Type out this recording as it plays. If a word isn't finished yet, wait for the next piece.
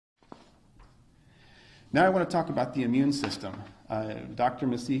Now I want to talk about the immune system. Dr.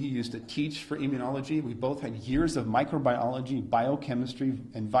 Masihi used to teach for immunology. We both had years of microbiology, biochemistry,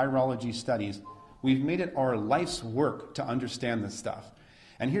 and virology studies. We've made it our life's work to understand this stuff.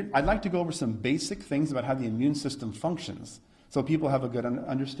 And here, I'd like to go over some basic things about how the immune system functions, so people have a good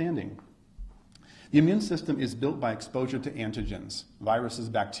understanding. The immune system is built by exposure to antigens, viruses,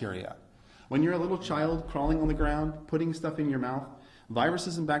 bacteria. When you're a little child crawling on the ground, putting stuff in your mouth,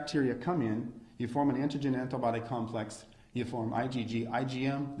 viruses and bacteria come in, you form an antigen-antibody complex, you form IgG,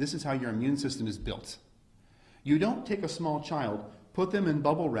 IgM. This is how your immune system is built. You don't take a small child, put them in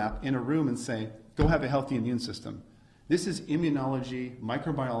bubble wrap in a room and say, go have a healthy immune system. This is immunology,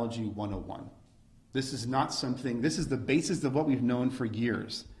 microbiology 101. This is not something, this is the basis of what we've known for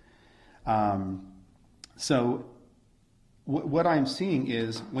years. What I'm seeing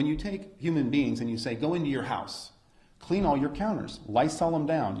is when you take human beings and you say, go into your house, clean all your counters, Lysol them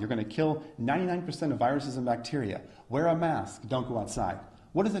down, you're going to kill 99% of viruses and bacteria, wear a mask, don't go outside.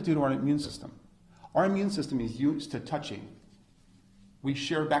 What does that do to our immune system? Our immune system is used to touching. We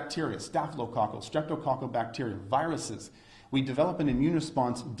share bacteria, staphylococcal, streptococcal bacteria, viruses. We develop an immune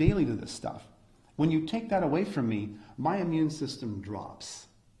response daily to this stuff. When you take that away from me, my immune system drops.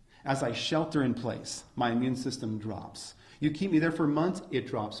 As I shelter in place, my immune system drops. You keep me there for months, it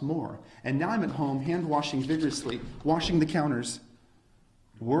drops more. And now I'm at home, hand washing vigorously, washing the counters,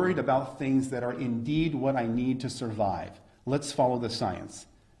 worried about things that are indeed what I need to survive. Let's follow the science.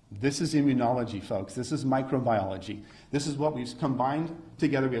 This is immunology, folks. This is microbiology. This is what we've combined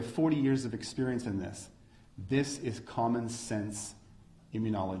together. We have 40 years of experience in this. This is common sense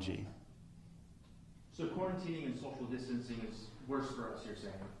immunology. So quarantining and social distancing is worse for us, you're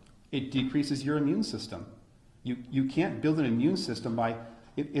saying? It decreases your immune system. You can't build an immune system by,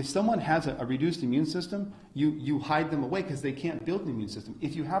 if someone has a reduced immune system, you hide them away because they can't build an immune system.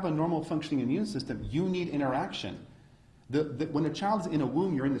 If you have a normal functioning immune system, you need interaction. When a child's in a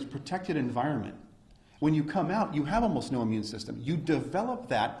womb, you're in this protected environment. When you come out, you have almost no immune system. You develop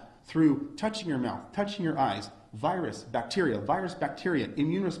that through touching your mouth, touching your eyes, virus, bacteria,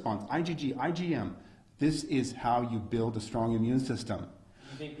 immune response, IgG, IgM. This is how you build a strong immune system.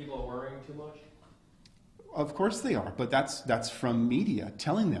 Do you think people are worrying too much? Of course they are, but that's from media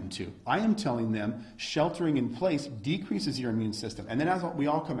telling them to. I am telling them sheltering in place decreases your immune system. And then as we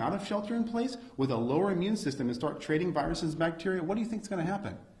all come out of shelter in place with a lower immune system and start trading viruses, bacteria, what do you think is going to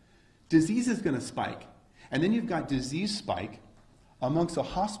happen? Disease is going to spike. And then you've got disease spike amongst a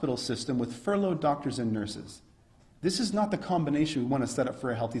hospital system with furloughed doctors and nurses. This is not the combination we want to set up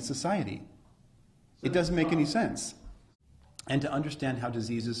for a healthy society. It doesn't make any sense. And to understand how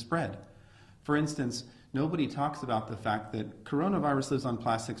diseases spread. For instance, nobody talks about the fact that coronavirus lives on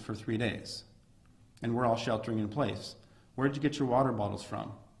plastics for 3 days, and we're all sheltering in place. Where'd you get your water bottles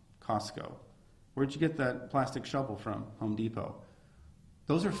from? Costco. Where'd you get that plastic shovel from? Home Depot.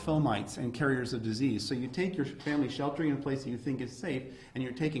 Those are fomites and carriers of disease. So you take your family sheltering in place that you think is safe, and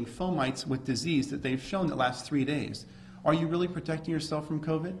you're taking fomites with disease that they've shown that lasts 3 days. Are you really protecting yourself from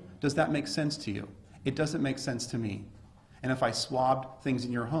COVID? Does that make sense to you? It doesn't make sense to me. And if I swabbed things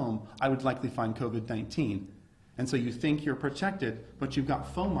in your home, I would likely find COVID-19. And so you think you're protected, but you've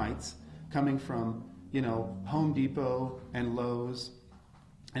got fomites coming from, Home Depot and Lowe's.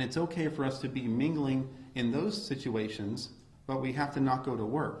 And it's okay for us to be mingling in those situations, but we have to not go to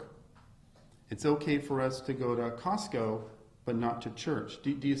work. It's okay for us to go to Costco, but not to church.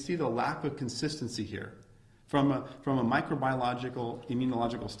 Do you see the lack of consistency here? From a microbiological,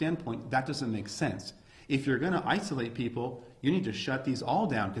 immunological standpoint, that doesn't make sense. If you're going to isolate people, you need to shut these all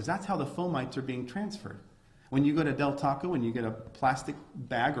down because that's how the fomites are being transferred. When you go to Del Taco and you get a plastic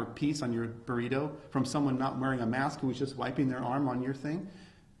bag or piece on your burrito from someone not wearing a mask who was just wiping their arm on your thing,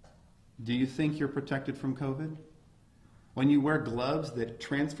 do you think you're protected from COVID? When you wear gloves that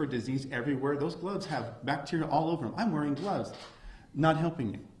transfer disease everywhere, those gloves have bacteria all over them. I'm wearing gloves, not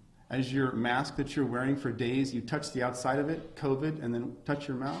helping you. As your mask that you're wearing for days, you touch the outside of it, COVID, and then touch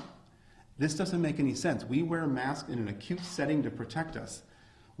your mouth. This doesn't make any sense. We wear masks in an acute setting to protect us.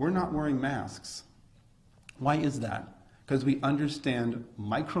 We're not wearing masks. Why is that? Because we understand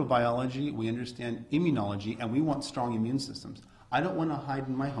microbiology, we understand immunology, and we want strong immune systems. I don't want to hide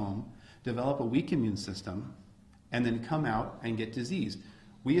in my home, develop a weak immune system, and then come out and get disease.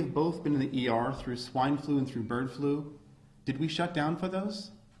 We have both been in the ER through swine flu and through bird flu. Did we shut down for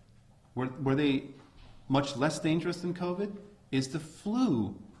those? Were they much less dangerous than COVID? Is the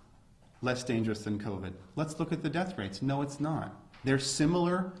flu less dangerous than COVID? Let's look at the death rates. No, it's not. They're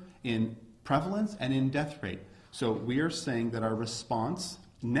similar in prevalence and in death rate. So we are saying that our response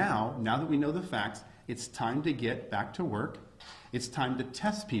now that we know the facts, it's time to get back to work. It's time to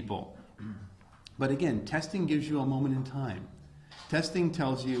test people. But again, testing gives you a moment in time. Testing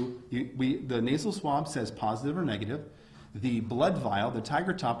tells you, the nasal swab says positive or negative. The blood vial, the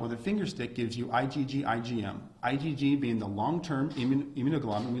tiger top or the finger stick gives you IgG, IgM. IgG being the long-term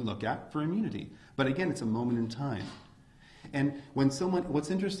immunoglobulin we look at for immunity. But again, it's a moment in time. And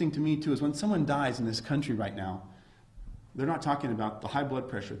what's interesting to me too is when someone dies in this country right now, they're not talking about the high blood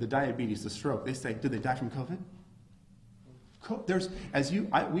pressure, the diabetes, the stroke. They say, did they die from COVID?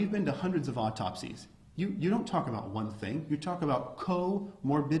 We've been to hundreds of autopsies. You don't talk about one thing. You talk about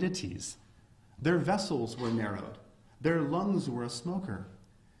comorbidities. Their vessels were narrowed. Their lungs were a smoker.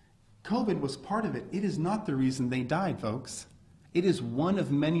 COVID was part of it. It is not the reason they died, folks. It is one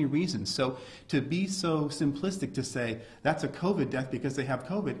of many reasons. So to be so simplistic to say that's a COVID death because they have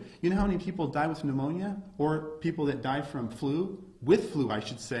COVID, you know how many people die with pneumonia or people that die from flu, with flu I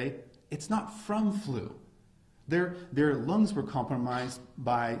should say, it's not from flu. Their lungs were compromised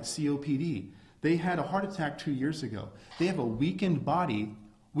by COPD. They had a heart attack 2 years ago. They have a weakened body.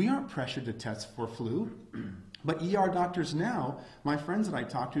 We aren't pressured to test for flu, but ER doctors now, my friends that I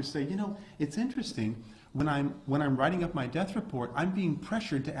talk to say, you know, it's interesting. When I'm writing up my death report, I'm being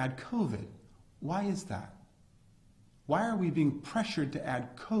pressured to add COVID. Why is that? Why are we being pressured to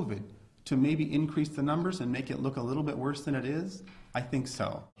add COVID to maybe increase the numbers and make it look a little bit worse than it is? I think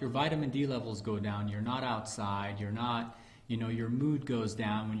so. Your vitamin D levels go down, you're not outside, you're not, your mood goes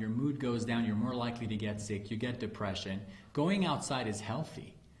down. When your mood goes down, you're more likely to get sick, you get depression. Going outside is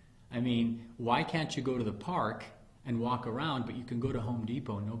healthy. I mean, why can't you go to the park and walk around, but you can go to Home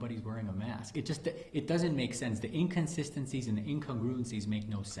Depot and nobody's wearing a mask? It doesn't make sense. The inconsistencies and the incongruencies make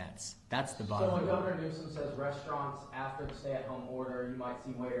no sense. That's the bottom line. So when Governor Newsom says restaurants after the stay-at-home order, you might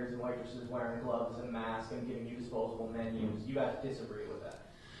see waiters and waitresses wearing gloves and masks and giving you disposable menus. You guys disagree with that?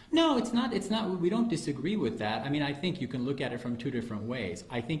 No, it's not. We don't disagree with that. I mean, I think you can look at it from two different ways.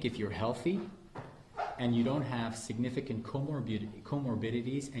 I think if you're healthy and you don't have significant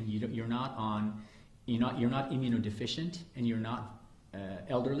comorbidities and you're not immunodeficient and you're not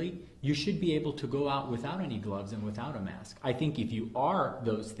elderly, you should be able to go out without any gloves and without a mask. I think if you are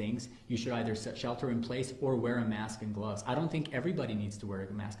those things, you should either shelter in place or wear a mask and gloves. I don't think everybody needs to wear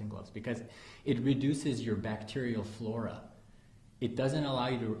a mask and gloves because it reduces your bacterial flora. It doesn't allow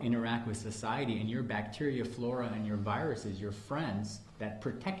you to interact with society, and your bacteria flora and your viruses, your friends that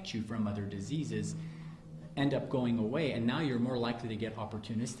protect you from other diseases, end up going away, and now you're more likely to get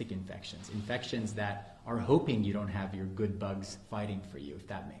opportunistic infections that are hoping you don't have your good bugs fighting for you, if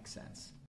that makes sense.